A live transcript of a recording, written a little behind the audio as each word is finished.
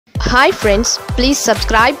Hi friends, please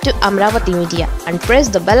subscribe to Amaravathi Media and press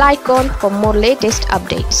the bell icon for more latest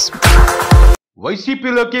updates.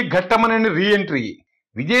 YSRCPలోకి Ghattamaneni re-entry,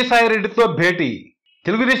 విజయసాయిరెడ్డితో Beti.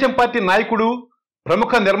 Telugu Desam party నాయకుడు,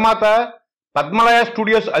 ప్రముఖ నిర్మాత, Padmalaya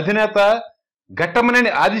studios అధినేత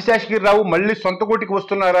ఘట్టమనేని ఆదిశేషగిరిరావు మళ్లీ సొంత గూటికి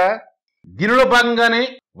వస్తున్నారా? దీనిలో భాగంగానే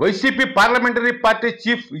YSRCP పార్లమెంటరీ పార్టీ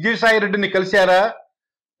చీఫ్ విజయసాయిరెడ్డిని కలిశారా?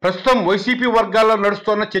 ప్రస్తుతం YSRCP వర్గాల్లో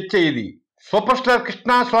నడుస్తున్న చర్చ ఇది. సూపర్ స్టార్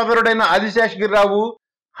కృష్ణ సోదరుడైన ఆదిశేషగిరిరావు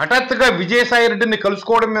హఠాత్తుగా విజయసాయిరెడ్డిని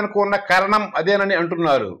కలుసుకోవడం వెనుక ఉన్న కారణం అదేనని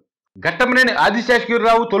అంటున్నారు. ఘట్టమనేని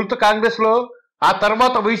ఆదిశేషగిరిరావు తొలుత కాంగ్రెస్ లో, ఆ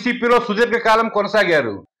తర్వాత YSRCPలో సుదీర్ఘకాలం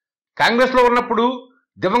కొనసాగారు. కాంగ్రెస్ లో ఉన్నప్పుడు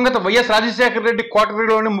దివంగత వైఎస్ రాజశేఖర రెడ్డి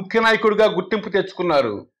కోటరీలోని ముఖ్య నాయకుడిగా గుర్తింపు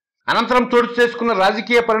తెచ్చుకున్నారు. అనంతరం చోటు చేసుకున్న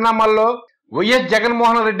రాజకీయ పరిణామాల్లో వైఎస్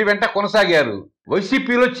జగన్మోహన్ రెడ్డి వెంట కొనసాగారు.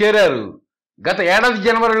 YSRCPలో చేరారు. గత ఏడాది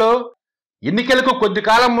జనవరిలో ఎన్నికలకు కొద్ది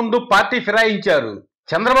కాలం ముందు పార్టీ ఫిరాయించారు.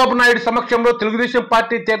 చంద్రబాబు నాయుడు సమక్షంలో తెలుగుదేశం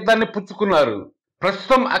పార్టీ తీర్థాన్ని పుచ్చుకున్నారు.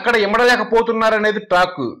 ప్రస్తుతం అక్కడ ఇమడలేకపోతున్నారనేది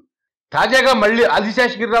టాక్. తాజాగా మళ్లీ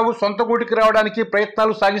ఆదిశేషగిరిరావు సొంత గూటికి రావడానికి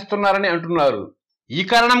ప్రయత్నాలు సాగిస్తున్నారని అంటున్నారు. ఈ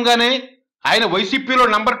కారణంగానే ఆయన YSRCPలో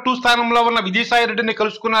నంబర్ 2 స్థానంలో ఉన్న విజయసాయిరెడ్డిని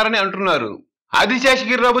కలుసుకున్నారని అంటున్నారు.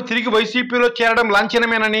 ఆదిశేషగిరిరావు తిరిగి YSRCPలో చేరడం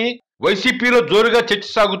లాంఛనమేనని YSRCPలో జోరుగా చర్చ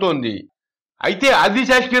సాగుతోంది. అయితే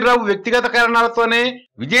ఆదిశేషగిరిరావు వ్యక్తిగత కారణాలతోనే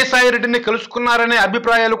విజయసాయిరెడ్డిని కలుసుకున్నారనే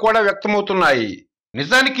అభిప్రాయాలు కూడా వ్యక్తమవుతున్నాయి.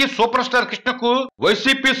 నిజానికి సూపర్ స్టార్ కృష్ణకు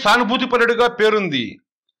YSRCP సానుభూతిపరుడిగా పేరుంది.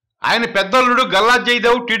 ఆయన పెద్దల్లుడు గల్లా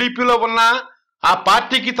జయదేవ్ టీడీపీలో ఉన్న ఆ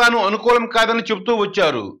పార్టీకి తాను అనుకూలం కాదని చెబుతూ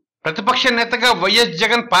వచ్చారు. ప్రతిపక్ష నేతగా వైఎస్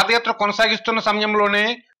జగన్ పాదయాత్ర కొనసాగిస్తున్న సమయంలోనే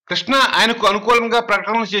కృష్ణ ఆయనకు అనుకూలంగా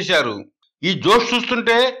ప్రకటనలు చేశారు. ఈ జోష్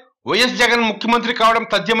చూస్తుంటే వైఎస్ జగన్ ముఖ్యమంత్రి కావడం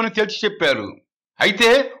తథ్యమని తేల్చి చెప్పారు.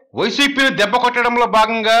 అయితే YSRCPని దెబ్బ కొట్టడంలో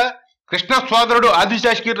భాగంగా కృష్ణ సోదరుడు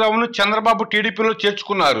ఆదిశేషగిరిరావును చంద్రబాబు టీడీపీలో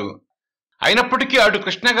చేర్చుకున్నారు. అయినప్పటికీ అటు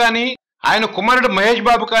కృష్ణ గాని, ఆయన కుమారుడు మహేష్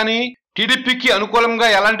బాబు కానీ టీడీపీకి అనుకూలంగా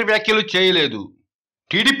ఎలాంటి వ్యాఖ్యలు చేయలేదు.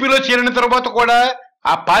 టీడీపీలో చేరిన తర్వాత కూడా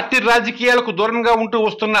ఆ పార్టీ రాజకీయాలకు దూరంగా ఉంటూ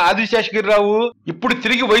వస్తున్న ఆదిశేషగిరిరావు ఇప్పుడు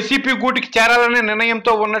తిరిగి YSRCP గూటికి చేరాలనే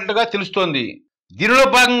నిర్ణయంతో ఉన్నట్లుగా తెలుస్తోంది. దీనిలో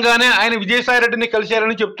భాగంగానే ఆయన విజయసాయిరెడ్డిని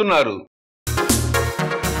కలిశారని చెప్తున్నారు.